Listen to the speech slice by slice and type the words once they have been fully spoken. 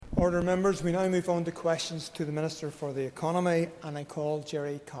Order, members. We now move on to questions to the Minister for the Economy, and I call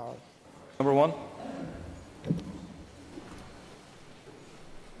Jerry Carroll. Number one.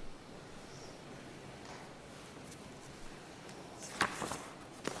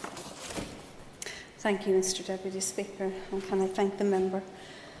 Thank you, Mr Deputy Speaker, and can I thank the member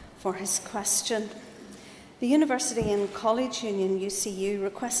for his question. The University and College Union, UCU,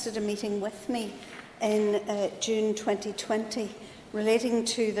 requested a meeting with me in June 2020 relating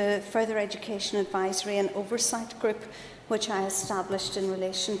to the Further Education Advisory and Oversight Group which I established in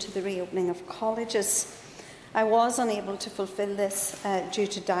relation to the reopening of colleges. I was unable to fulfil this due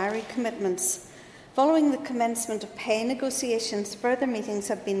to diary commitments. Following the commencement of pay negotiations, further meetings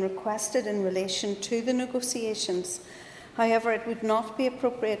have been requested in relation to the negotiations. However, it would not be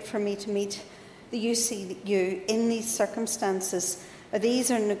appropriate for me to meet the UCU in these circumstances.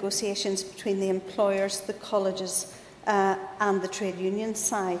 These are negotiations between the employers, the colleges and the trade union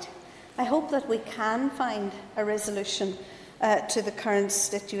side. I hope that we can find a resolution to the current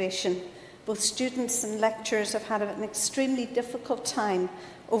situation. Both students and lecturers have had an extremely difficult time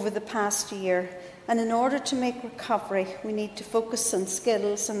over the past year, and in order to make recovery, we need to focus on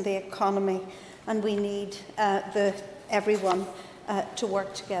skills and the economy, and we need everyone to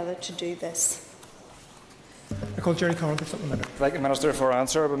work together to do this. I call Jerry Carroll for supplementary. Thank you, Minister, for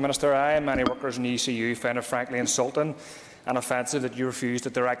answer. But Minister, I and many workers in the ECU find it frankly insulting and offensive that you refuse to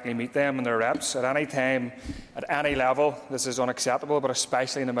directly meet them and their reps at any time, at any level. This is unacceptable, but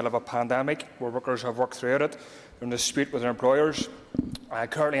especially in the middle of a pandemic where workers have worked through it. They're in dispute with their employers.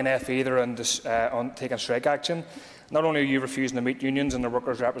 Currently in FE, they're taking strike action. Not only are you refusing to meet unions and their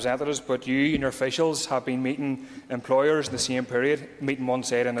workers' representatives, but you and your officials have been meeting employers in the same period, meeting one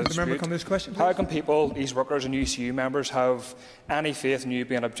side in a dispute. How can people, these workers and UCU members, have any faith in you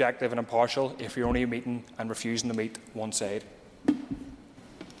being objective and impartial if you're only meeting and refusing to meet one side?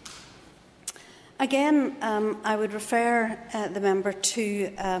 Again, I would refer the member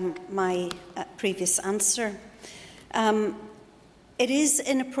to my previous answer. It is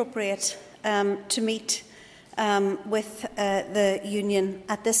inappropriate to meet with the union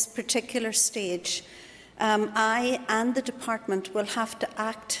at this particular stage. I and the department will have to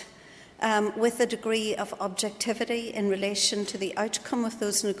act with a degree of objectivity in relation to the outcome of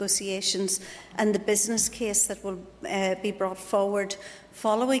those negotiations and the business case that will be brought forward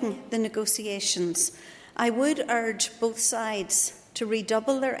following the negotiations. I would urge both sides to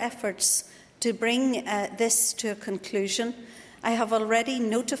redouble their efforts to bring this to a conclusion. I have already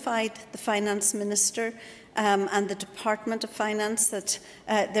notified the Finance Minister and the Department of Finance that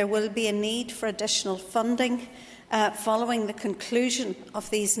there will be a need for additional funding following the conclusion of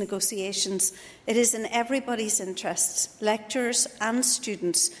these negotiations. It is in everybody's interests, lecturers and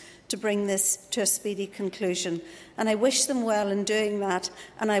students, to bring this to a speedy conclusion. And I wish them well in doing that,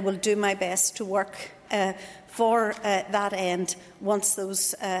 and I will do my best to work for that end once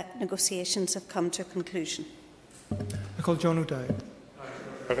those negotiations have come to a conclusion. I call John O'Dowd.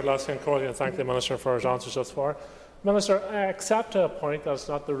 And thank the Minister for his answers thus far. Minister, I accept to a point that it's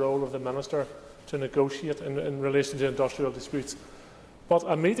not the role of the Minister to negotiate in relation to industrial disputes. But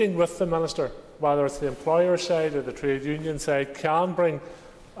a meeting with the Minister, whether it's the employer side or the trade union side, can bring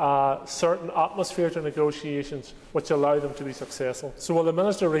a certain atmosphere to negotiations which allow them to be successful. So will the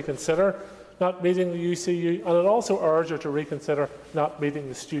Minister reconsider not meeting the UCU? And I'd also urge her to reconsider not meeting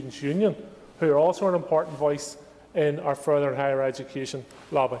the Students' Union, who are also an important voice in our further and higher education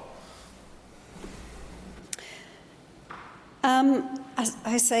lobby. As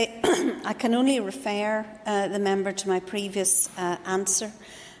I say, I can only refer the member to my previous answer.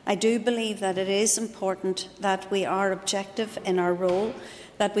 I do believe that it is important that we are objective in our role,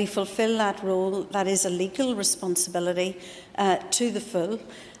 that we fulfil that role that is a legal responsibility to the full,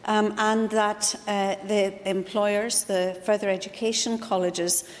 and that the employers, the further education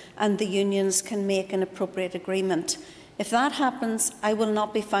colleges and the unions can make an appropriate agreement. If that happens, I will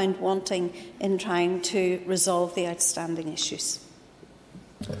not be found wanting in trying to resolve the outstanding issues.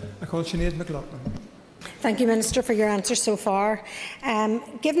 I call Sinead McLaughlin. Thank you, Minister, for your answer so far.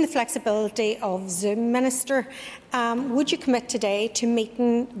 Given the flexibility of Zoom, Minister, would you commit today to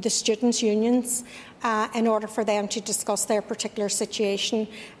meeting the students' unions in order for them to discuss their particular situation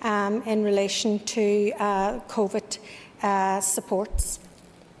in relation to COVID supports?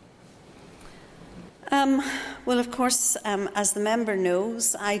 Well, of course, as the member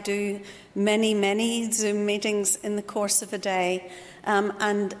knows, I do many Zoom meetings in the course of a day,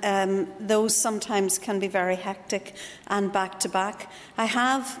 and those sometimes can be very hectic and back-to-back. I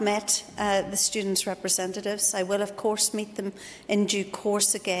have met the students' representatives. I will, of course, meet them in due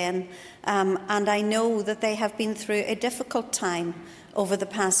course again, and I know that they have been through a difficult time over the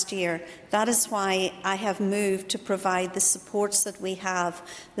past year. That is why I have moved to provide the supports that we have,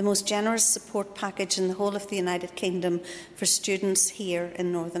 the most generous support package in the whole of the United Kingdom for students here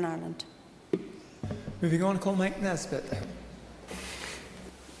in Northern Ireland. Moving on, call Mike Nesbitt.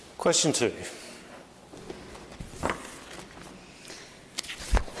 Question 2.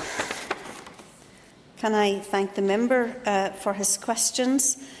 Can I thank the member for his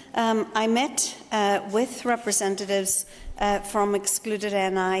questions? I met with representatives from Excluded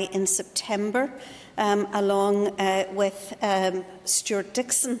NI in September, along with Stuart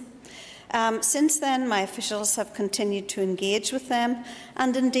Dixon. Since then, my officials have continued to engage with them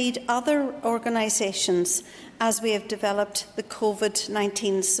and indeed other organisations as we have developed the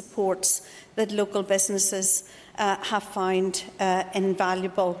COVID-19 supports that local businesses have found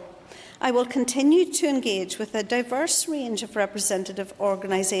invaluable. I will continue to engage with a diverse range of representative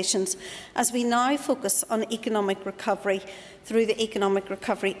organisations as we now focus on economic recovery through the Economic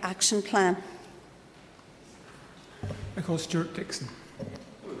Recovery Action Plan. I call Stuart Dixon.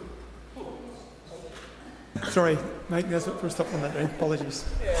 Sorry, Mike Nesbitt for supplementary. Apologies.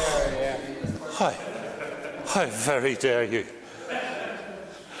 Hi. How very dare you?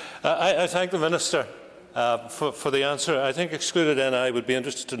 I thank the Minister for the answer. I think Excluded NI would be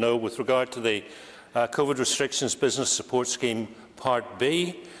interested to know, with regard to the COVID Restrictions Business Support Scheme Part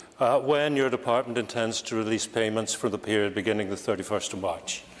B, when your department intends to release payments for the period beginning the 31st of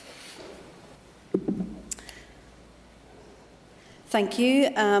March. Thank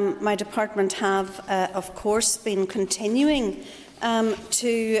you. My department have, of course, been continuing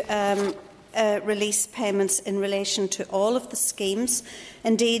to release payments in relation to all of the schemes.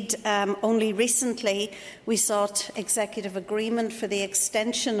 Indeed, only recently we sought executive agreement for the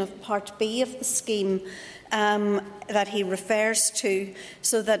extension of Part B of the scheme that he refers to,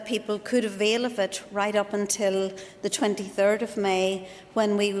 so that people could avail of it right up until the 23rd of May,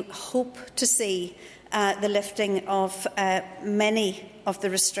 when we hope to see the lifting of many of the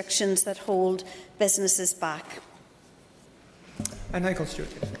restrictions that hold businesses back. And Michael Stewart.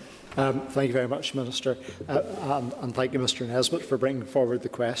 Thank you very much, Minister, and thank you, Mr Nesbitt, for bringing forward the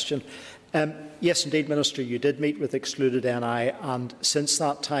question. Yes, indeed, Minister, you did meet with Excluded NI, and since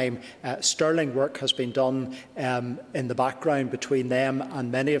that time, sterling work has been done in the background between them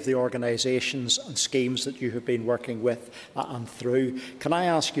and many of the organisations and schemes that you have been working with and through. Can I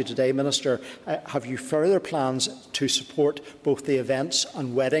ask you today, Minister, have you further plans to support both the events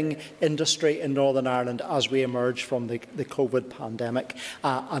and wedding industry in Northern Ireland as we emerge from the COVID pandemic,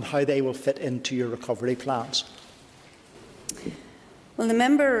 and how they will fit into your recovery plans? Well, the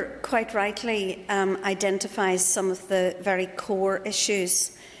member quite rightly identifies some of the very core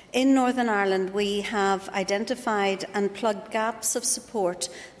issues. In Northern Ireland, we have identified and plugged gaps of support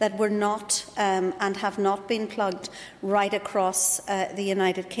that were not and have not been plugged right across the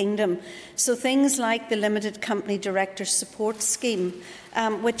United Kingdom. So things like the Limited Company Director Support Scheme,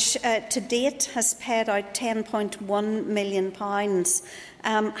 which to date has paid out £10.1 million,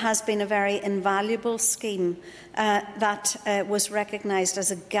 has been a very invaluable scheme that was recognised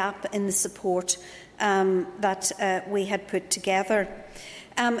as a gap in the support that we had put together.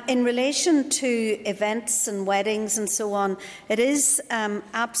 In relation to events and weddings and so on, it is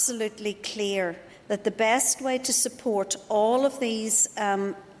absolutely clear that the best way to support all of these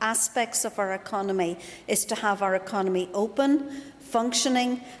aspects of our economy is to have our economy open,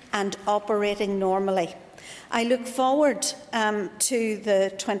 functioning and operating normally. I look forward to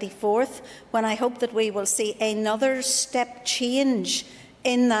the 24th, when I hope that we will see another step change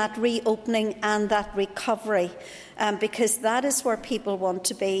in that reopening and that recovery, because that is where people want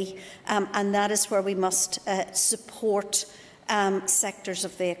to be, and that is where we must support sectors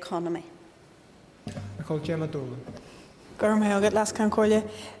of the economy. I call Gemma Dolan.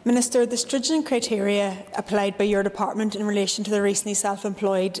 Minister, the stringent criteria applied by your department in relation to the recently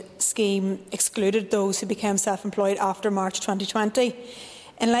self-employed scheme excluded those who became self-employed after March 2020.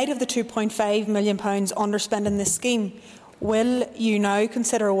 In light of the £2.5 million underspent in this scheme, will you now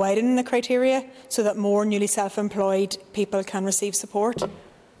consider widening the criteria so that more newly self-employed people can receive support?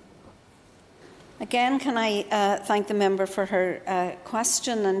 Again, can I thank the member for her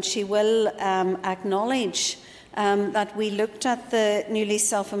question, and she will acknowledge that we looked at the newly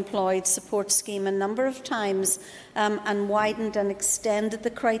self-employed support scheme a number of times and widened and extended the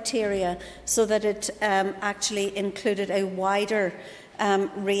criteria so that it actually included a wider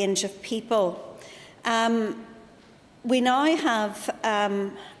range of people. We now have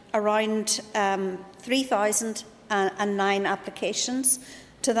around 3,009 applications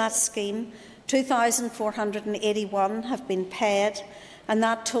to that scheme. 2,481 have been paid, and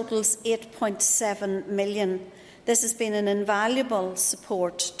that totals £8.7 million. This has been an invaluable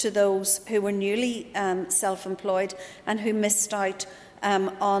support to those who were newly self-employed and who missed out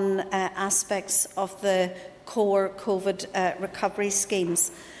on aspects of the core COVID recovery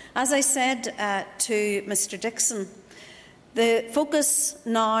schemes. As I said to Mr Dixon, the focus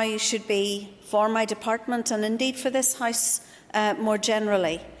now should be for my department and indeed for this House more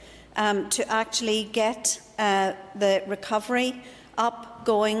generally to actually get the recovery up,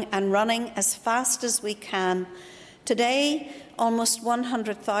 going and running as fast as we can. Today, almost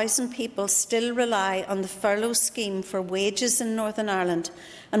 100,000 people still rely on the furlough scheme for wages in Northern Ireland,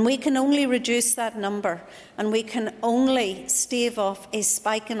 and we can only reduce that number and we can only stave off a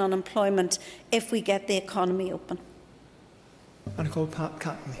spike in unemployment if we get the economy open. And I call Pat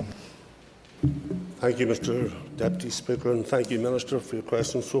Catley. Thank you, Mr Deputy Speaker, and thank you, Minister, for your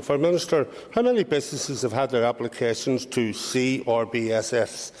questions so far. Minister, how many businesses have had their applications to C or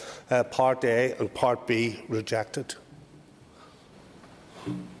BSF's Part A and Part B rejected?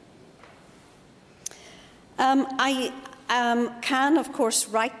 I can, of course,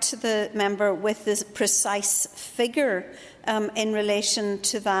 write to the member with the precise figure in relation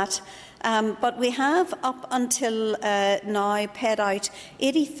to that. But we have, up until now, paid out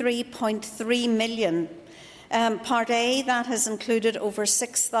 £83.3 million. Part A, that has included over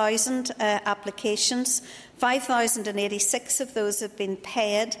 6,000 applications. 5,086 of those have been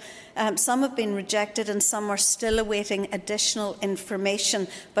paid. Some have been rejected and some are still awaiting additional information.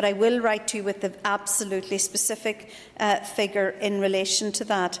 But I will write to you with the absolutely specific figure in relation to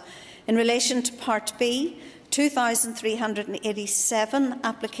that. In relation to Part B, 2,387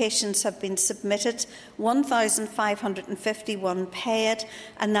 applications have been submitted, 1,551 paid,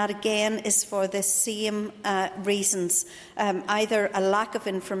 and that again is for the same reasons, either a lack of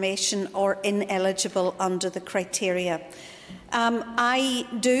information or ineligible under the criteria. I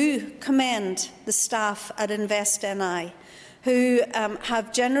do commend the staff at InvestNI, who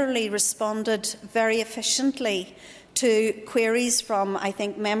have generally responded very efficiently to queries from, I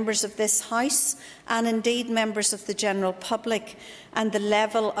think, members of this House and indeed members of the general public, and the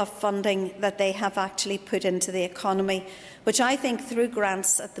level of funding that they have actually put into the economy, which I think through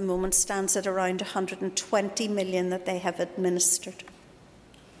grants at the moment stands at around 120 million that they have administered.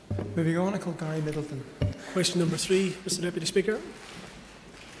 Moving on, I call Gary Middleton. Question number 3, Mr Deputy Speaker.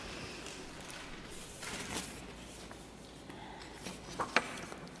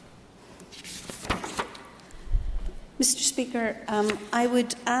 Mr Speaker, I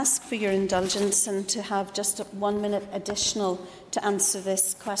would ask for your indulgence and to have just 1 minute additional to answer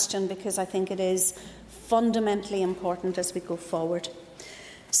this question, because I think it is fundamentally important as we go forward.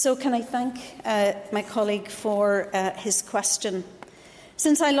 So can I thank my colleague for his question.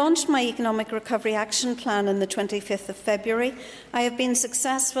 Since I launched my Economic Recovery Action Plan on the 25th of February, I have been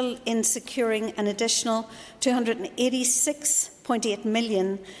successful in securing an additional £286.8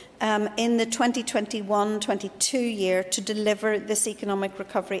 million in the 2021-22 year to deliver this Economic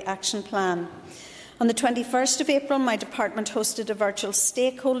Recovery Action Plan. On the 21st of April, my department hosted a virtual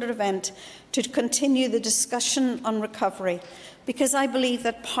stakeholder event to continue the discussion on recovery, because I believe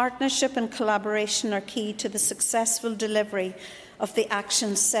that partnership and collaboration are key to the successful delivery of the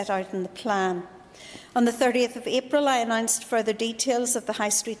actions set out in the plan. On the 30th of April, I announced further details of the High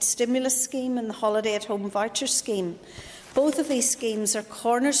Street Stimulus Scheme and the Holiday at Home Voucher Scheme. Both of these schemes are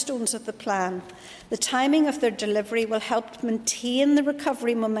cornerstones of the plan. The timing of their delivery will help maintain the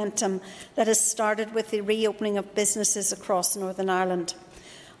recovery momentum that has started with the reopening of businesses across Northern Ireland.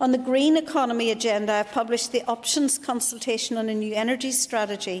 On the green economy agenda, I have published the options consultation on a new energy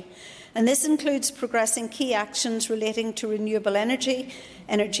strategy, and this includes progressing key actions relating to renewable energy,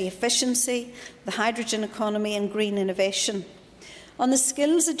 energy efficiency, the hydrogen economy and green innovation. On the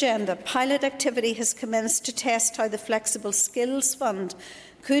skills agenda, pilot activity has commenced to test how the Flexible Skills Fund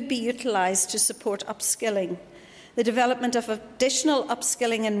could be utilised to support upskilling. The development of additional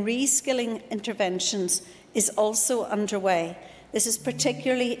upskilling and reskilling interventions is also underway. This is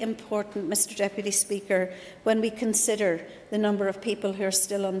particularly important, Mr Deputy Speaker, when we consider the number of people who are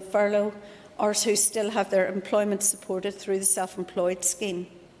still on furlough or who still have their employment supported through the self-employed scheme.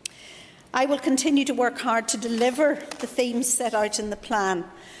 I will continue to work hard to deliver the themes set out in the plan,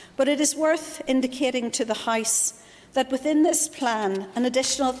 but it is worth indicating to the House that within this plan, an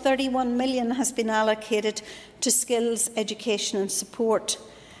additional £31 million has been allocated to skills, education and support,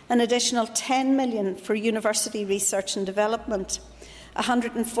 an additional £10 million for university research and development,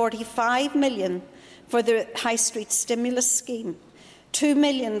 £145 million for the High Street Stimulus Scheme, £2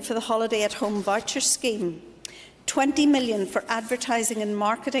 million for the Holiday at Home Voucher Scheme, £20 million for advertising and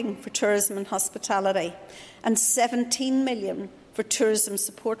marketing for tourism and hospitality, and £17 million for tourism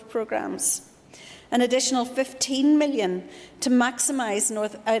support programmes. an additional $15 million to maximise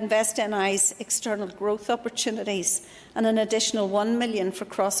Invest NI's external growth opportunities, and an additional $1 million for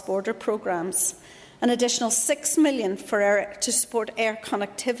cross-border programmes, an additional $6 million to support air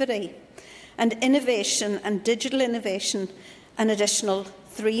connectivity, and innovation and digital innovation, an additional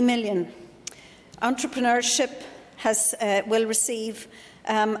 $3 million. Entrepreneurship will receive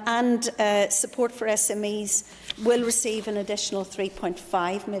and support for SMEs will receive an additional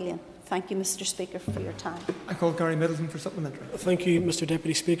 $3.5 million. Thank you, Mr. Speaker, for your time. I call Gary Middleton for supplementary. Thank you, Mr.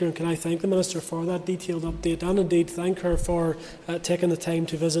 Deputy Speaker, and can I thank the Minister for that detailed update, and indeed thank her for taking the time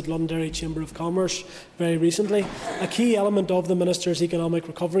to visit Londonderry Chamber of Commerce very recently. A key element of the Minister's economic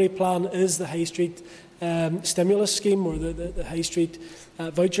recovery plan is the High Street stimulus scheme, or the High Street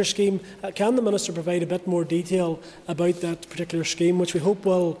voucher scheme. Can the Minister provide a bit more detail about that particular scheme, which we hope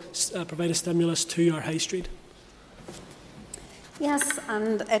will provide a stimulus to our High Street? Yes,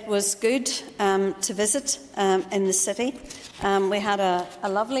 and it was good to visit in the city. We had a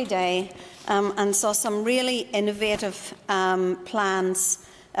lovely day and saw some really innovative plans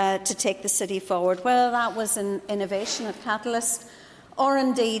to take the city forward, whether that was in innovation at Catalyst or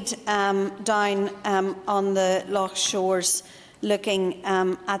indeed down on the Loch Shores, looking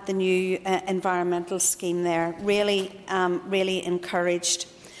at the new environmental scheme there. Really encouraged.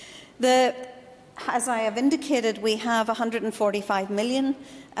 As I have indicated, we have $145 million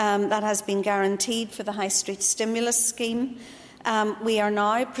that has been guaranteed for the High Street Stimulus Scheme. We are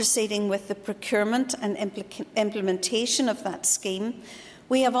now proceeding with the procurement and implementation of that scheme.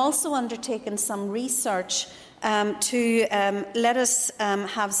 We have also undertaken some research to let us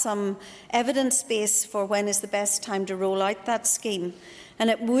have some evidence base for when is the best time to roll out that scheme. And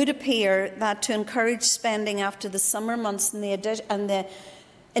it would appear that to encourage spending after the summer months and the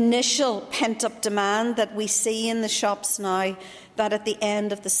initial pent-up demand that we see in the shops now, that at the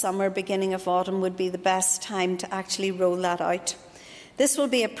end of the summer, beginning of autumn, would be the best time to actually roll that out. This will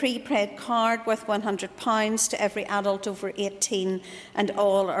be a prepaid card worth £100 to every adult over 18, and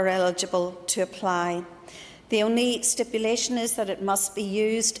all are eligible to apply. The only stipulation is that it must be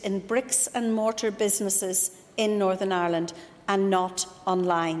used in bricks and mortar businesses in Northern Ireland and not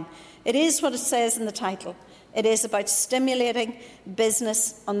online. It is what it says in the title. It is about stimulating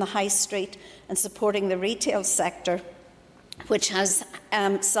business on the high street and supporting the retail sector, which has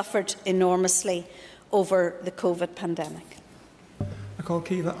suffered enormously over the COVID pandemic. I call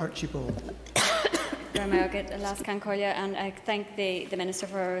Kiva Archibald. And I thank the Minister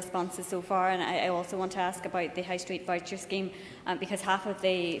for her responses so far, and I also want to ask about the High Street voucher scheme, because half of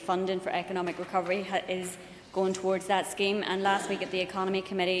the funding for economic recovery is going towards that scheme. And last week at the Economy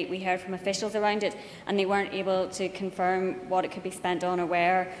Committee we heard from officials around it, and they weren't able to confirm what it could be spent on or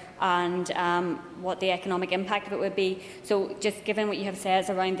where, and what the economic impact of it would be. So just given what you have said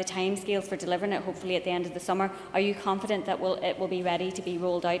around the timescales for delivering it, hopefully at the end of the summer, are you confident that it will be ready to be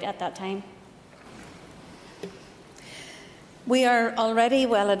rolled out at that time? We are already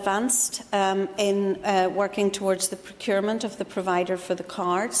well advanced in working towards the procurement of the provider for the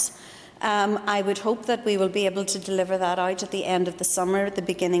cards. I would hope that we will be able to deliver that out at the end of the summer, at the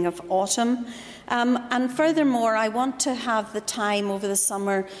beginning of autumn. And furthermore, I want to have the time over the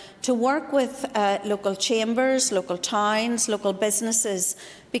summer to work with local chambers, local towns, local businesses,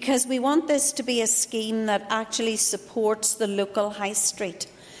 because we want this to be a scheme that actually supports the local high street.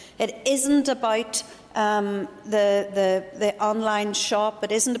 It isn't about the online shop.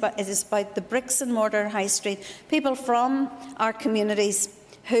 It is about the bricks and mortar high street. People from our communities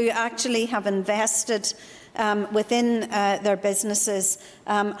who actually have invested within their businesses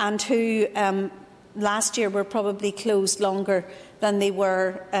and who last year were probably closed longer than they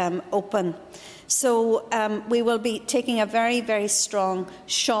were open. So we will be taking a very, very strong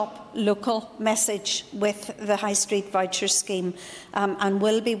shop local message with the High Street voucher scheme, and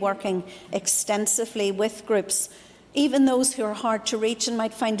will be working extensively with groups, even those who are hard to reach and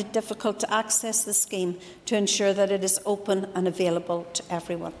might find it difficult to access the scheme, to ensure that it is open and available to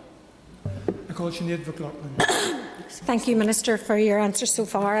everyone. I call Sinead McLaughlin. Thank you, Minister, for your answers so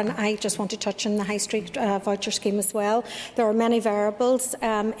far, and I just want to touch on the High Street voucher scheme as well. There are many variables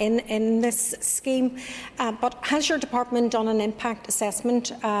in this scheme, but has your department done an impact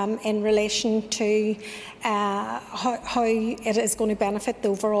assessment in relation to how it is going to benefit the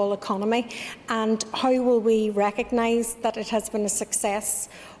overall economy, and how will we recognise that it has been a success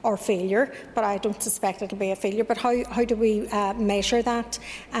or failure? But I don't suspect it will be a failure. But how do we measure that?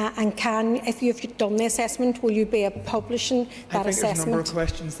 And if you've done the assessment, will you be publishing that assessment? I think there's a number of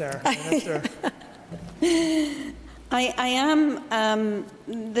questions there, Minister. I am.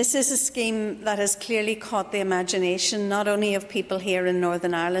 This is a scheme that has clearly caught the imagination, not only of people here in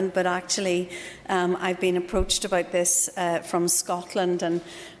Northern Ireland, but actually I've been approached about this from Scotland and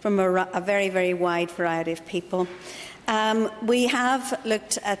from a very, very wide variety of people. We have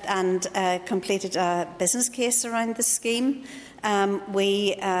looked at and completed a business case around the scheme.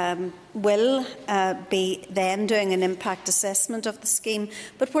 We will be then doing an impact assessment of the scheme,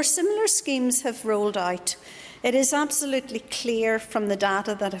 but where similar schemes have rolled out, it is absolutely clear from the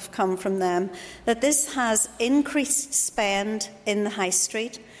data that have come from them that this has increased spend in the high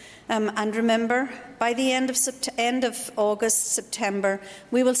street. And remember, by the end of August, September,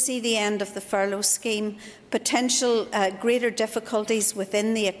 we will see the end of the furlough scheme, potential greater difficulties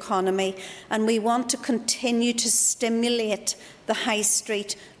within the economy, and we want to continue to stimulate the high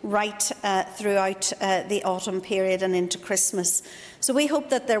street right throughout the autumn period and into Christmas. So we hope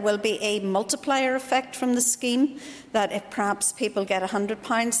that there will be a multiplier effect from the scheme, that if perhaps people get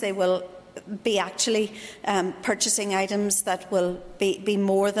 £100, they will be actually purchasing items that will be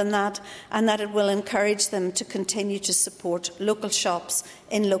more than that, and that it will encourage them to continue to support local shops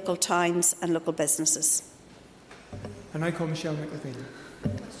in local towns and local businesses. And I call Michelle McLaughlin.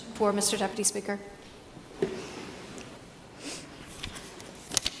 For Mr Deputy Speaker.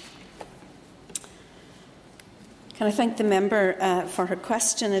 Can I thank the member for her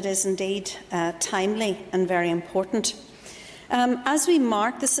question? It is indeed timely and very important. As we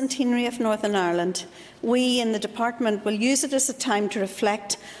mark the centenary of Northern Ireland, we in the Department will use it as a time to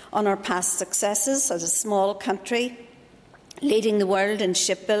reflect on our past successes as a small country, leading the world in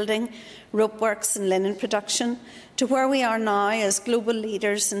shipbuilding, ropeworks and linen production, to where we are now as global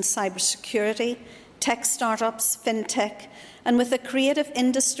leaders in cybersecurity, tech startups, fintech, and with a creative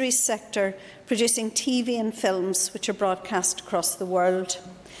industries sector producing TV and films which are broadcast across the world.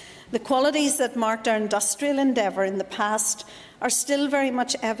 The qualities that marked our industrial endeavour in the past are still very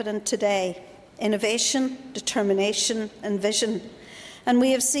much evident today: innovation, determination and vision. And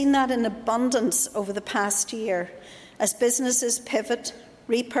we have seen that in abundance over the past year as businesses pivot,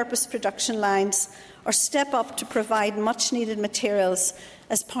 repurpose production lines or step up to provide much-needed materials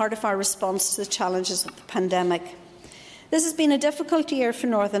as part of our response to the challenges of the pandemic. This has been a difficult year for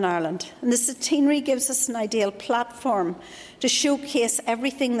Northern Ireland, and the centenary gives us an ideal platform to showcase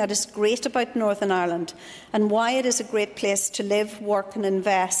everything that is great about Northern Ireland and why it is a great place to live, work and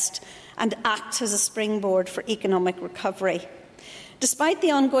invest, and act as a springboard for economic recovery. Despite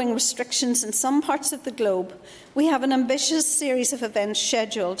the ongoing restrictions in some parts of the globe, we have an ambitious series of events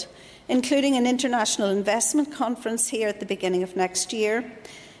scheduled, including an international investment conference here at the beginning of next year.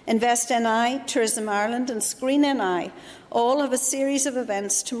 Invest NI, Tourism Ireland and Screen NI all have a series of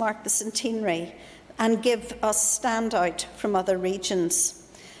events to mark the centenary and give us standout from other regions.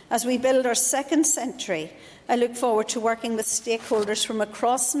 As we build our second century, I look forward to working with stakeholders from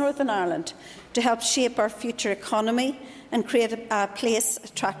across Northern Ireland to help shape our future economy and create a place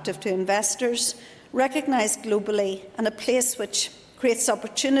attractive to investors, recognised globally, and a place which creates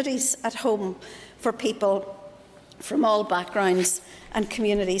opportunities at home for people from all backgrounds and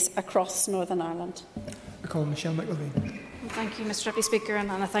communities across Northern Ireland. I call Michelle McLaughlin. Thank you, Mr Deputy Speaker,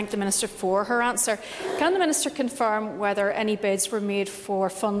 and I thank the Minister for her answer. Can the Minister confirm whether any bids were made for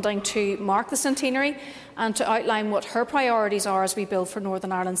funding to mark the centenary and to outline what her priorities are as we build for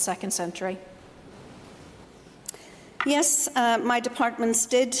Northern Ireland's second century? Yes, my departments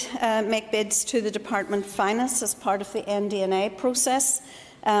did make bids to the Department of Finance as part of the NDNA process.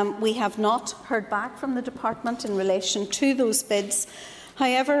 We have not heard back from the Department in relation to those bids.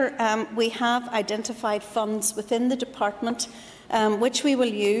 However, we have identified funds within the Department which we will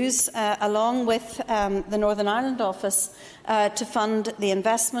use, along with the Northern Ireland Office, to fund the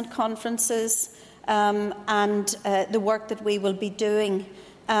investment conferences and the work that we will be doing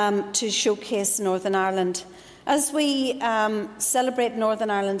to showcase Northern Ireland. As we celebrate Northern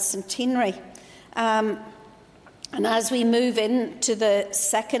Ireland's centenary, and as we move into the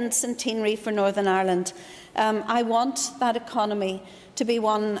second centenary for Northern Ireland, I want that economy to be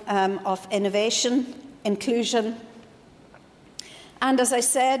one of innovation, inclusion, and, as I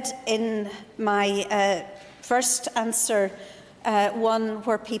said in my first answer, one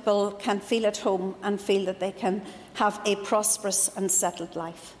where people can feel at home and feel that they can have a prosperous and settled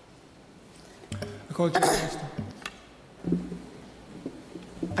life.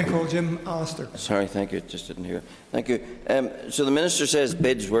 I call Jim Allister. Sorry, thank you. Just didn't hear. Thank you. So the Minister says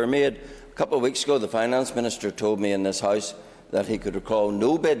bids were made. A couple of weeks ago, the Finance Minister told me in this House that he could recall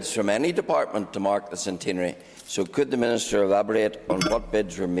no bids from any department to mark the centenary. So could the Minister elaborate on what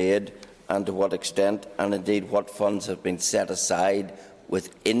bids were made and to what extent, and indeed what funds have been set aside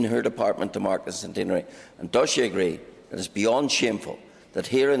within her department to mark the centenary? And does she agree that it's beyond shameful that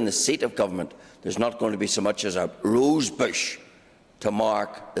here in the seat of government there's not going to be so much as a rose bush to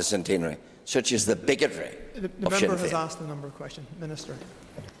mark the centenary, such as the bigotry The of Sinn member has Féin? asked a number of questions. Minister.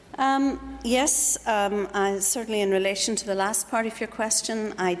 Yes, certainly in relation to the last part of your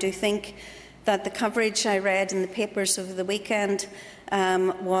question, I do think that the coverage I read in the papers over the weekend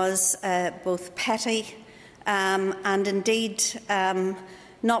was both petty and indeed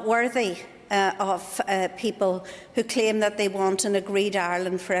not worthy of people who claim that they want an agreed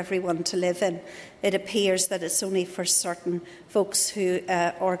Ireland for everyone to live in. It appears that it's only for certain folks who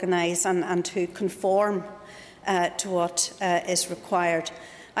organise and who conform to what is required.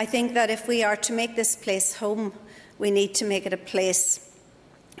 I think that if we are to make this place home, we need to make it a place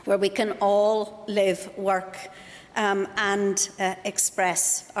where we can all live, work and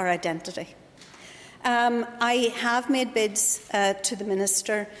express our identity. I have made bids to the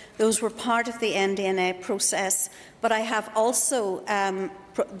Minister. Those were part of the NDNA process, but I have also,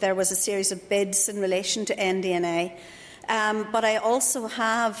 there was a series of bids in relation to NDNA, but I also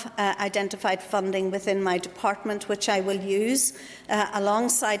have identified funding within my department which I will use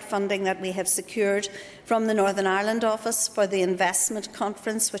alongside funding that we have secured from the Northern Ireland office for the investment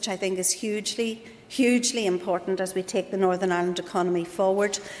conference, which I think is hugely important as we take the Northern Ireland economy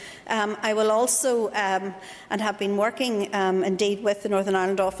forward. I will also, and have been working indeed with the Northern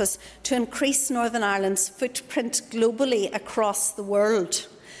Ireland office, to increase Northern Ireland's footprint globally across the world.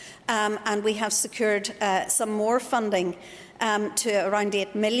 And we have secured some more funding to around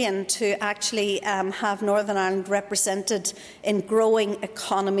 $8 million to actually have Northern Ireland represented in growing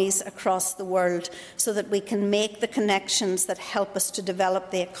economies across the world so that we can make the connections that help us to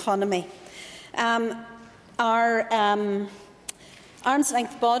develop the economy. Our arm's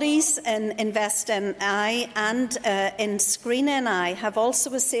length bodies in Invest NI and in Screen NI have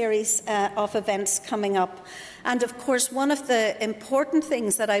also a series of events coming up. And of course, one of the important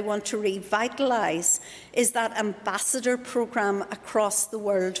things that I want to revitalise is that ambassador programme across the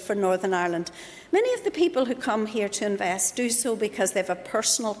world for Northern Ireland. Many of the people who come here to invest do so because they have a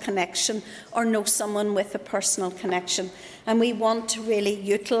personal connection or know someone with a personal connection. And we want to really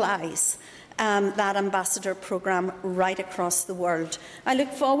utilise that ambassador programme right across the world. I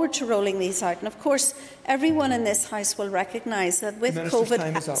look forward to rolling these out. And of course, everyone in this House will recognise that with COVID...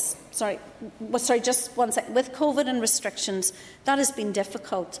 just one second. With COVID and restrictions, that has been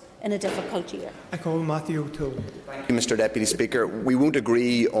difficult in a difficult year. I call Matthew O'Toole. Thank you, Mr Deputy Speaker. We won't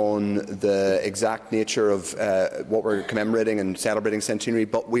agree on the exact nature of what we're commemorating and celebrating centenary,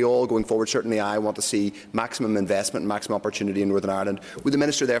 but we all, going forward, certainly I want to see maximum investment and maximum opportunity in Northern Ireland. Would the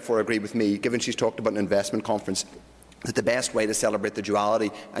Minister therefore agree with me, given she's talked about an investment conference, that the best way to celebrate the duality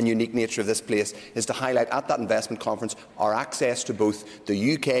and unique nature of this place is to highlight at that investment conference our access to both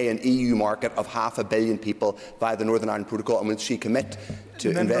the UK and EU market of 500 million people via the Northern Ireland Protocol, and will she commit to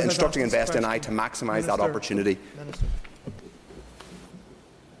instructing Invest NI to maximise that opportunity? Minister.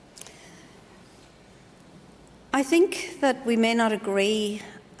 I think that we may not agree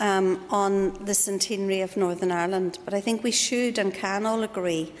on the centenary of Northern Ireland, but I think we should and can all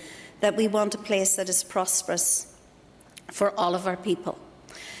agree that we want a place that is prosperous for all of our people.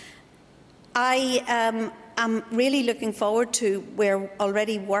 I am really looking forward to, we're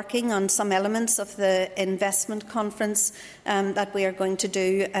already working on some elements of the investment conference that we are going to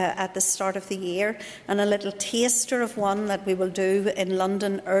do at the start of the year, and a little taster of one that we will do in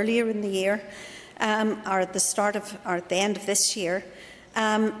London earlier in the year, or at the end of this year.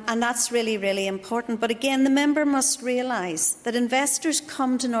 And that's really important. But again, the member must realise that investors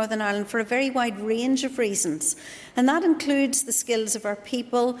come to Northern Ireland for a very wide range of reasons. And that includes the skills of our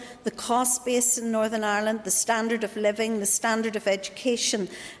people, the cost base in Northern Ireland, the standard of living, the standard of education.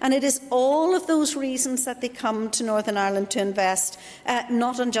 And it is all of those reasons that they come to Northern Ireland to invest,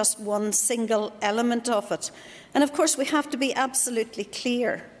 not on just one single element of it. And of course, we have to be absolutely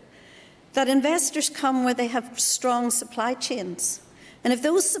clear that investors come where they have strong supply chains. And if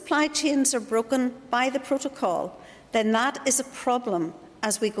those supply chains are broken by the protocol, then that is a problem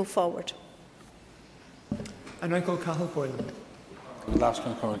as we go forward. And I call Cathal Boylan. Last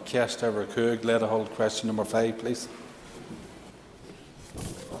one, Kiest Ever Coog, let hold question number 5, please.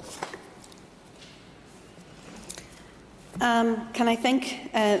 Can I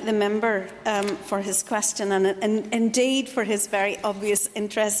thank the member for his question and indeed for his very obvious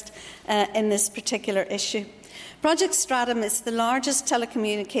interest in this particular issue. Project Stratum is the largest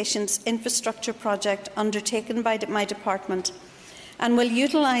telecommunications infrastructure project undertaken by my department and will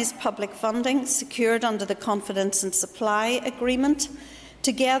utilise public funding secured under the Confidence and Supply Agreement,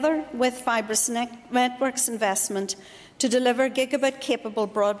 together with Fibrous Networks investment, to deliver gigabit-capable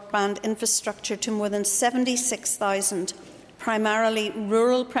broadband infrastructure to more than 76,000, primarily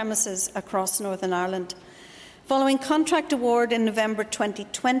rural premises across Northern Ireland. Following contract award in November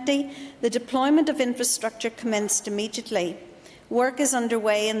 2020, the deployment of infrastructure commenced immediately. Work is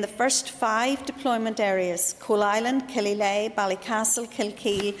underway in the first 5 deployment areas: Coal Island, Killelea, Ballycastle,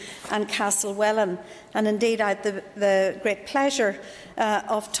 Kilkeel and Castlewellan. And indeed, I had the great pleasure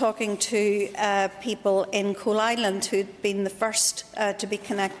of talking to people in Coal Island who had been the first to be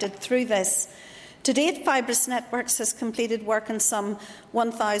connected through this. To date, Fibrous Networks has completed work in some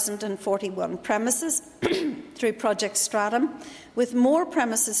 1,041 premises through Project Stratum, with more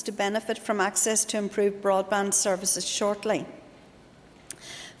premises to benefit from access to improved broadband services shortly.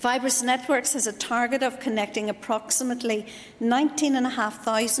 Fibrous Networks has a target of connecting approximately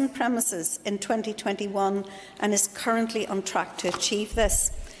 19,500 premises in 2021 and is currently on track to achieve this.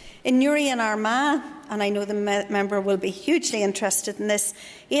 In Newry and Armagh, and I know the member will be hugely interested in this,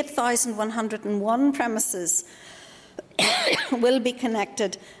 8,101 premises will be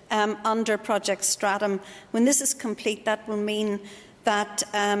connected under Project Stratum. When this is complete, that will mean that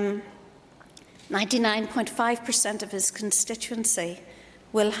 99.5% of his constituency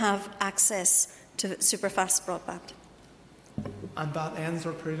will have access to superfast broadband. And that ends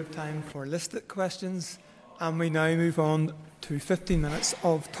our period of time for listed questions. And we now move on to 15 minutes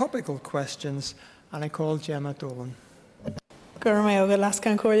of topical questions. And I call Gemma Dolan.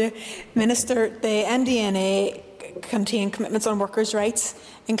 Minister, the NDNA contain commitments on workers' rights,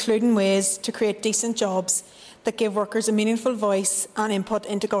 including ways to create decent jobs that give workers a meaningful voice and input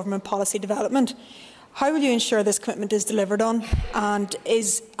into government policy development. How will you ensure this commitment is delivered on and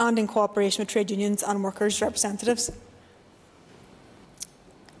in cooperation with trade unions and workers' representatives?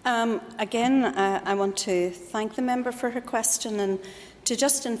 I want to thank the member for her question and to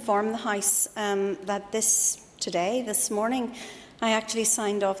just inform the House that this morning, I actually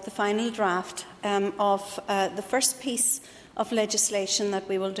signed off the final draft of the first piece of legislation that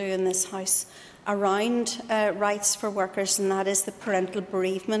we will do in this House around rights for workers, and that is the parental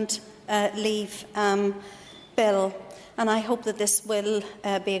bereavement leave bill. And I hope that this will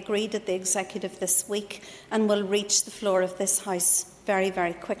be agreed at the Executive this week and will reach the floor of this House very,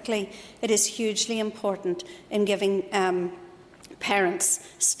 very quickly. It is hugely important in giving parents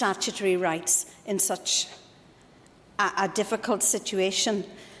statutory rights in such a difficult situation.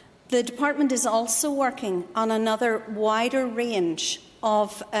 The Department is also working on another wider range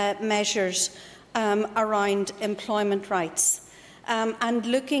of measures around employment rights. And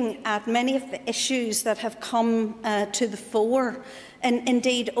looking at many of the issues that have come to the fore, and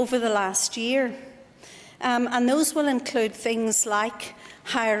indeed over the last year. And those will include things like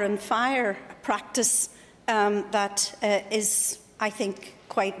hire and fire, a practice that is, I think,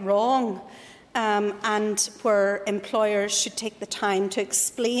 quite wrong, and where employers should take the time to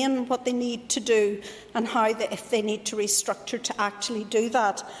explain what they need to do and how, if they need to restructure, to actually do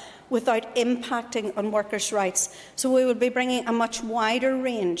that without impacting on workers' rights. So we will be bringing a much wider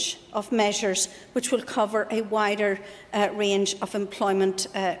range of measures which will cover a wider range of employment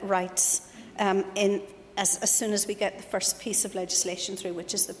rights as soon as we get the first piece of legislation through,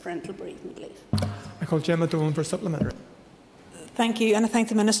 which is the parental bereavement leave. I call Gemma Dolan for supplementary. Thank you, and I thank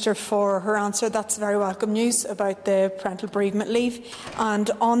the Minister for her answer. That's very welcome news about the parental bereavement leave.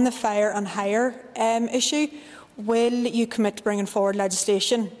 And on the fire and hire issue, will you commit to bringing forward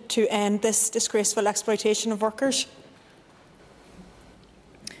legislation to end this disgraceful exploitation of workers?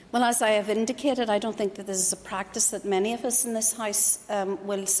 Well, as I have indicated, I don't think that this is a practice that many of us in this House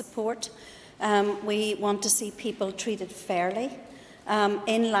will support. We want to see people treated fairly,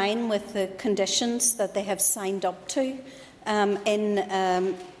 in line with the conditions that they have signed up to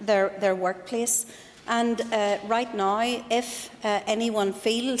in their workplace. And right now, if anyone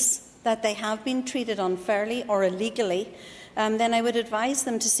feels that they have been treated unfairly or illegally, then I would advise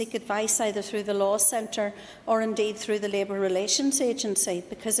them to seek advice either through the Law Centre or indeed through the Labour Relations Agency,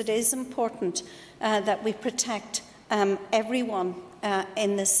 because it is important that we protect everyone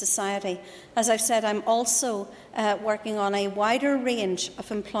in this society. As I've said, I'm also working on a wider range of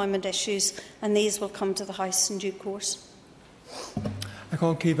employment issues, and these will come to the House in due course. I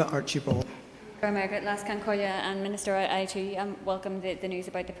call Kiva Archibald. Margaret Lascan Collier and Minister, I too welcome the news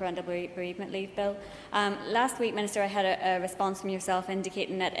about the parental bereavement leave bill. Last week, Minister, I had a response from yourself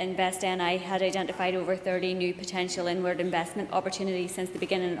indicating that Invest NI had identified over 30 new potential inward investment opportunities since the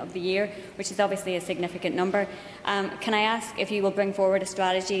beginning of the year, which is obviously a significant number. Can I ask if you will bring forward a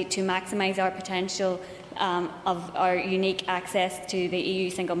strategy to maximise our potential of our unique access to the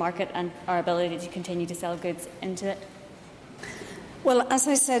EU single market and our ability to continue to sell goods into it? Well, as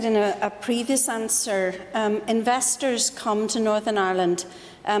I said in a previous answer, investors come to Northern Ireland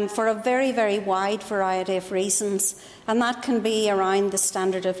for a very, very wide variety of reasons, and that can be around the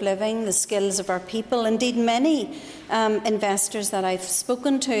standard of living, the skills of our people. Indeed, many investors that I've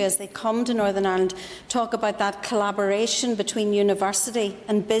spoken to as they come to Northern Ireland talk about that collaboration between university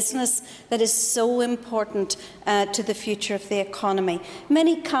and business that is so important to the future of the economy.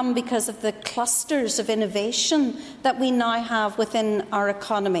 Many come because of the clusters of innovation that we now have within our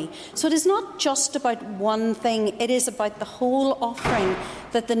economy. So it is not just about one thing, it is about the whole offering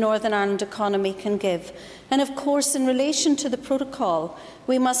that the Northern Ireland economy can give. And of course, in relation to the protocol,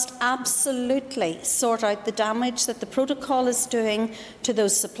 we must absolutely sort out the damage that the protocol is doing to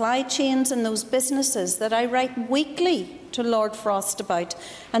those supply chains and those businesses that I write weekly to Lord Frost about,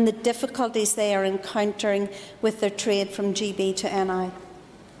 and the difficulties they are encountering with their trade from GB to NI.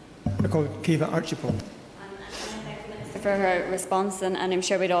 I call Kiva Archibald. For her response, and I'm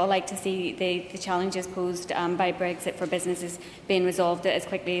sure we'd all like to see the challenges posed by Brexit for businesses being resolved as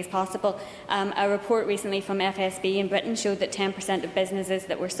quickly as possible. A report recently from FSB in Britain showed that 10% of businesses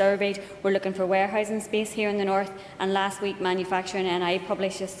that were surveyed were looking for warehousing space here in the north, and last week Manufacturing NI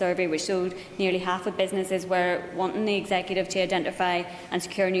published a survey which showed nearly half of businesses were wanting the executive to identify and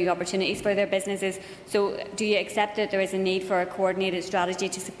secure new opportunities for their businesses. So do you accept that there is a need for a coordinated strategy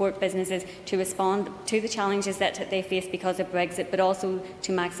to support businesses to respond to the challenges that they face because of Brexit, but also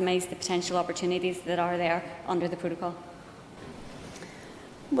to maximise the potential opportunities that are there under the protocol?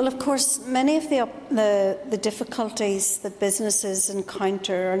 Well, of course, many of the difficulties that businesses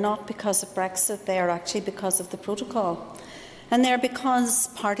encounter are not because of Brexit, they are actually because of the protocol. And they're because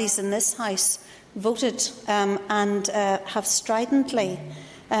parties in this House voted and have stridently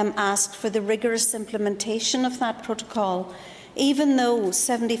asked for the rigorous implementation of that protocol, even though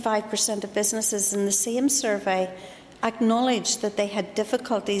 75% of businesses in the same survey acknowledged that they had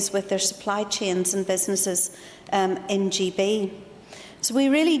difficulties with their supply chains and businesses in GB. So we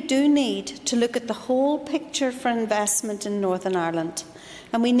really do need to look at the whole picture for investment in Northern Ireland,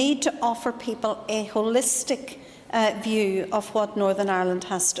 and we need to offer people a holistic view of what Northern Ireland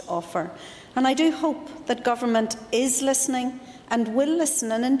has to offer. And I do hope that government is listening and will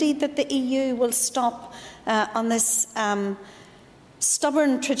listen, and indeed that the EU will stop on this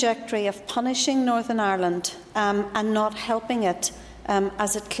stubborn trajectory of punishing Northern Ireland and not helping it,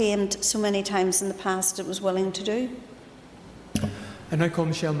 as it claimed so many times in the past it was willing to do. I now call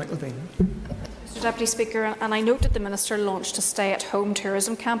Michelle McIlvaine. Mr Deputy Speaker, and I note that the Minister launched a stay-at-home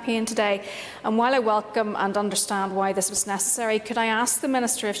tourism campaign today, and while I welcome and understand why this was necessary, could I ask the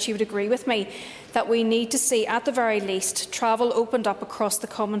Minister if she would agree with me that we need to see, at the very least, travel opened up across the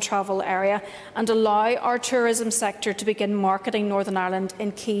common travel area and allow our tourism sector to begin marketing Northern Ireland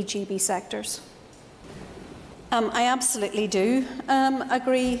in key GB sectors? I absolutely do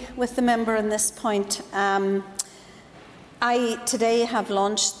agree with the member on this point. I today have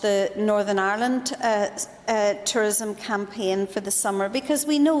launched the Northern Ireland tourism campaign for the summer, because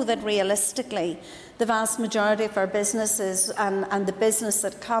we know that realistically the vast majority of our businesses and the business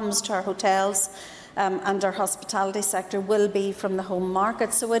that comes to our hotels and our hospitality sector will be from the home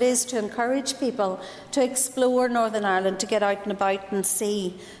market. So it is to encourage people to explore Northern Ireland, to get out and about and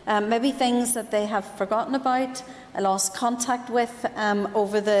see maybe things that they have forgotten about, lost contact with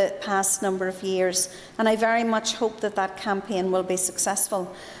over the past number of years. And I very much hope that that campaign will be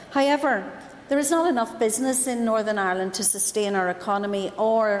successful. However, there is not enough business in Northern Ireland to sustain our economy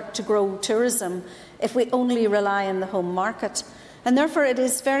or to grow tourism if we only rely on the home market. And therefore it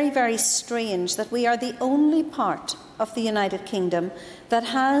is very, very strange that we are the only part of the United Kingdom that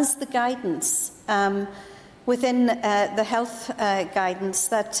has the guidance within the health guidance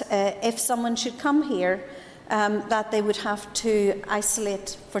that if someone should come here, that they would have to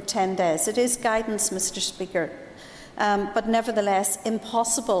isolate for 10 days. It is guidance, Mr Speaker, but nevertheless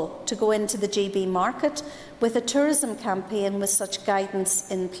impossible to go into the GB market with a tourism campaign with such guidance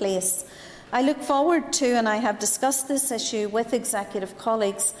in place. I look forward to, and I have discussed this issue with executive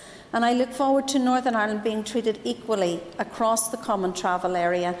colleagues, and I look forward to Northern Ireland being treated equally across the common travel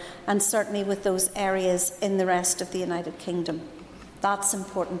area, and certainly with those areas in the rest of the United Kingdom. That's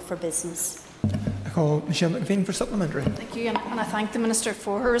important for business. I call Michelle McIlvaine for supplementary. Thank you, and I thank the Minister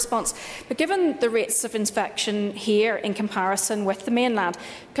for her response. But given the rates of infection here in comparison with the mainland,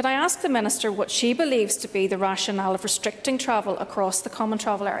 could I ask the Minister what she believes to be the rationale of restricting travel across the common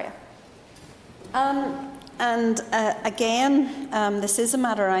travel area? Again, this is a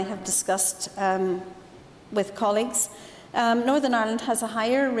matter I have discussed with colleagues. Northern Ireland has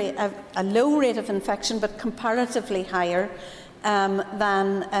a low rate of infection, but comparatively higher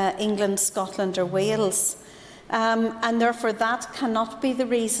than England, Scotland or Wales. and therefore that cannot be the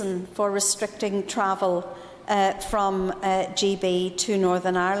reason for restricting travel from GB to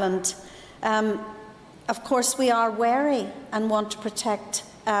Northern Ireland. Of course, we are wary and want to protect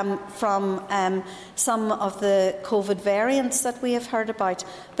from some of the COVID variants that we have heard about.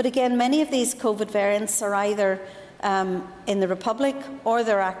 But again, many of these COVID variants are either in the Republic or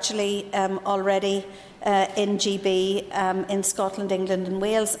they're actually already in GB, in Scotland, England and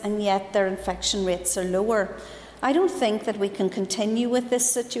Wales, and yet their infection rates are lower. I don't think that we can continue with this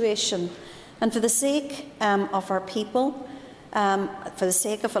situation. And for the sake of our people, for the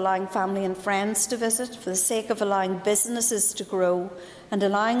sake of allowing family and friends to visit, for the sake of allowing businesses to grow and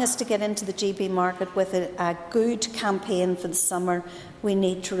allowing us to get into the GB market with a good campaign for the summer, we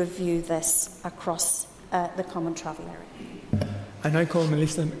need to review this across the Common Travel Area. I now call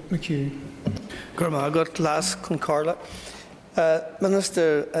Melissa McHugh.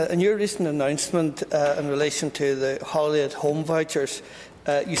 Minister, in your recent announcement in relation to the holiday at home vouchers,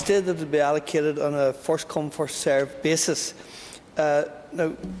 you stated that it would be allocated on a first-come, first-served basis.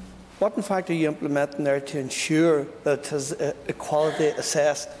 Now, what in fact are you implementing there to ensure that it has equality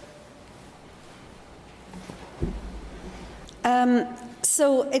assessed?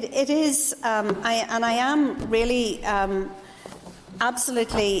 So it is, I am really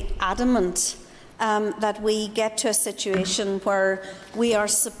absolutely adamant that we get to a situation where we are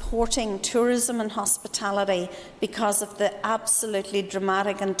supporting tourism and hospitality because of the absolutely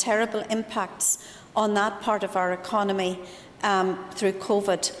dramatic and terrible impacts on that part of our economy through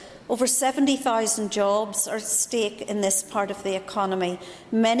COVID. Over 70,000 jobs are at stake in this part of the economy,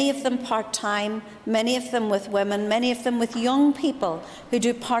 many of them part-time, many of them with women, many of them with young people who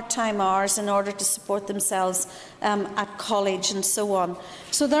do part-time hours in order to support themselves at college and so on.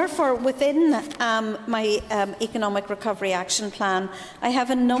 So therefore, within my Economic Recovery Action Plan, I have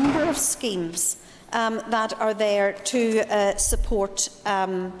a number of schemes that are there to support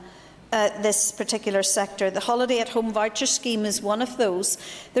this particular sector. The Holiday at Home Voucher Scheme is one of those.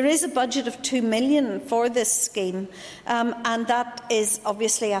 There is a budget of £2 million for this scheme, and that is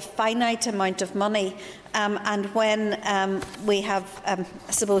obviously a finite amount of money. And when we have,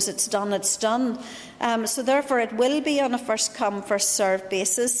 I suppose it's done, it's done. So therefore it will be on a first-come, first-served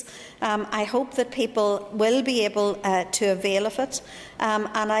basis. I hope that people will be able to avail of it,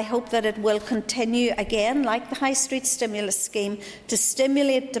 and I hope that it will continue, again, like the High Street Stimulus Scheme, to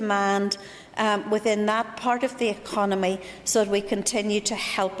stimulate demand within that part of the economy so that we continue to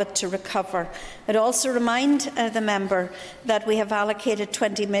help it to recover. I'd also remind the member that we have allocated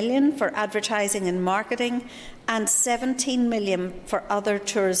 £20 million for advertising and marketing and £17 million for other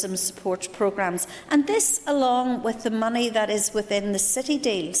tourism support programmes. And this, along with the money that is within the city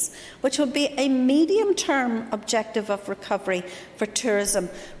deals, which will be a medium-term objective of recovery for tourism,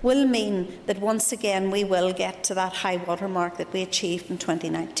 will mean that once again we will get to that high water mark that we achieved in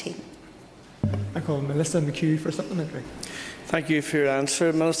 2019. I call Melissa McHugh for supplementary. Thank you for your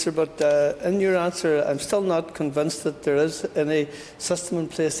answer, Minister, but in your answer I'm still not convinced that there is any system in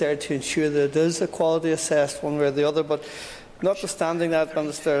place there to ensure that it is equality assessed one way or the other. But notwithstanding that,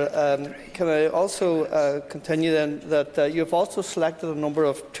 Minister, can I also continue then that you have also selected a number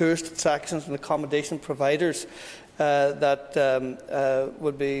of tourist attractions and accommodation providers that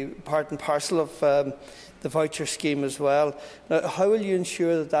would be part and parcel of the voucher scheme as well. Now, how will you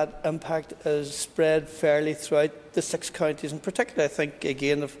ensure that that impact is spread fairly throughout the 6 counties, and particularly I think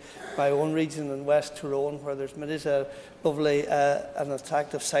again of my own region in West Tyrone, where there's maybe a lovely and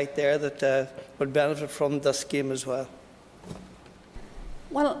attractive site there that would benefit from this scheme as well?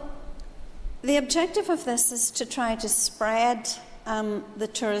 Well, the objective of this is to try to spread the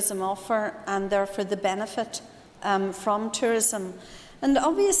tourism offer and therefore the benefit from tourism. And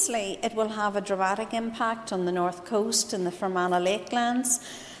obviously it will have a dramatic impact on the North Coast and the Fermanagh Lakelands,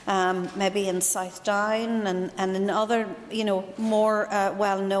 maybe in South Down and in other, more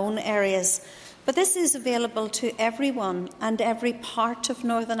well-known areas. But this is available to everyone and every part of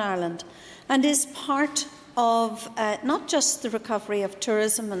Northern Ireland, and is part of not just the recovery of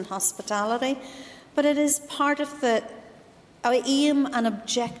tourism and hospitality, but it is part of the aim and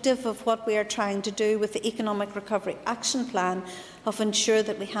objective of what we are trying to do with the Economic Recovery Action Plan, of ensure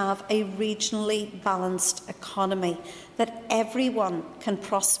that we have a regionally balanced economy that everyone can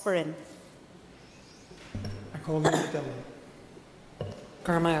prosper in. I call Lady Dillon.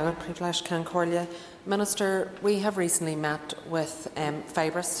 Minister, we have recently met with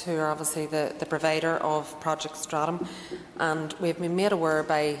Fibrus, who are obviously the provider of Project Stratum, and we've been made aware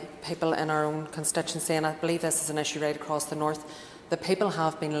by people in our own constituency, and I believe this is an issue right across the north, that people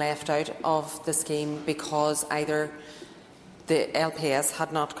have been left out of the scheme because either the LPS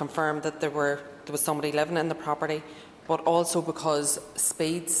had not confirmed that there there was somebody living in the property, but also because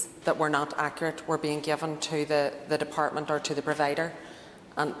speeds that were not accurate were being given to the department or to the provider,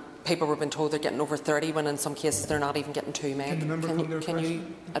 and people were being told they're getting over 30 when in some cases they're not even getting 2 meg. Can you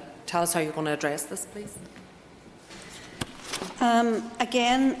tell us how you're going to address this, please?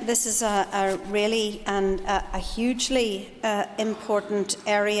 Again, this is a really and a hugely important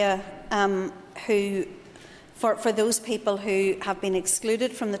area for those people who have been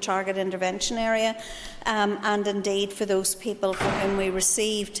excluded from the target intervention area, and indeed for those people for whom we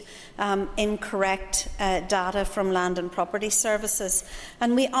received incorrect data from Land and Property Services.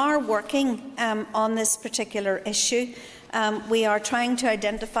 And we are working on this particular issue. We are trying to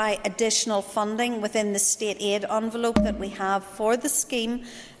identify additional funding within the state aid envelope that we have for the scheme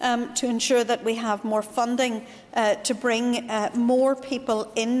to ensure that we have more funding to bring more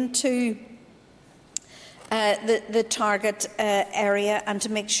people into the target area, and to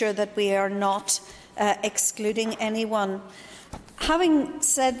make sure that we are not excluding anyone. Having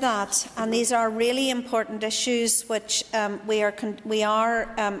said that, and these are really important issues which we are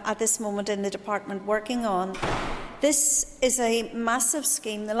at this moment in the department working on, this is a massive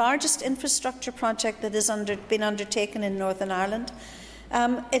scheme, the largest infrastructure project that has been undertaken in Northern Ireland.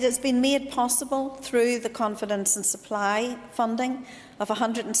 It has been made possible through the Confidence and Supply funding of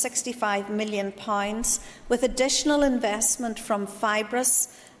 £165 million, with additional investment from Fibrus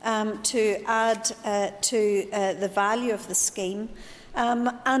to add to the value of the scheme.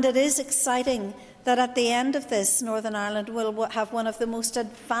 And it is exciting that at the end of this, Northern Ireland will have one of the most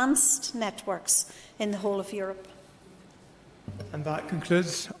advanced networks in the whole of Europe. And that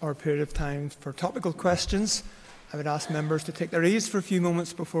concludes our period of time for topical questions. I would ask members to take their ease for a few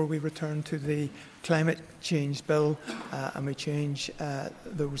moments before we return to the climate change bill and we change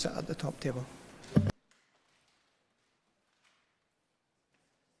those at the top table.